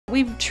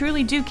We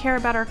truly do care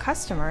about our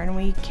customer, and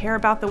we care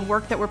about the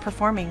work that we're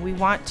performing. We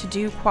want to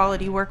do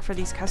quality work for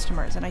these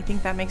customers, and I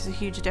think that makes a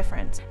huge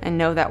difference. And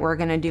know that we're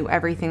going to do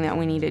everything that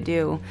we need to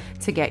do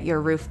to get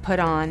your roof put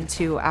on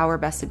to our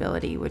best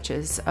ability, which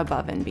is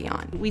above and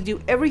beyond. We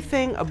do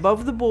everything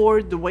above the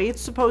board, the way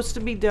it's supposed to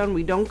be done.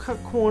 We don't cut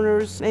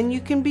corners, and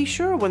you can be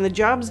sure when the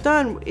job's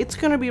done, it's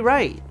going to be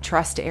right.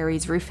 Trust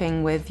Arry's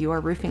Roofing with your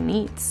roofing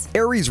needs.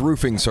 Arry's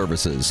Roofing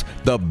Services,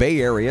 the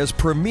Bay Area's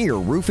premier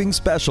roofing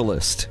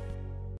specialist.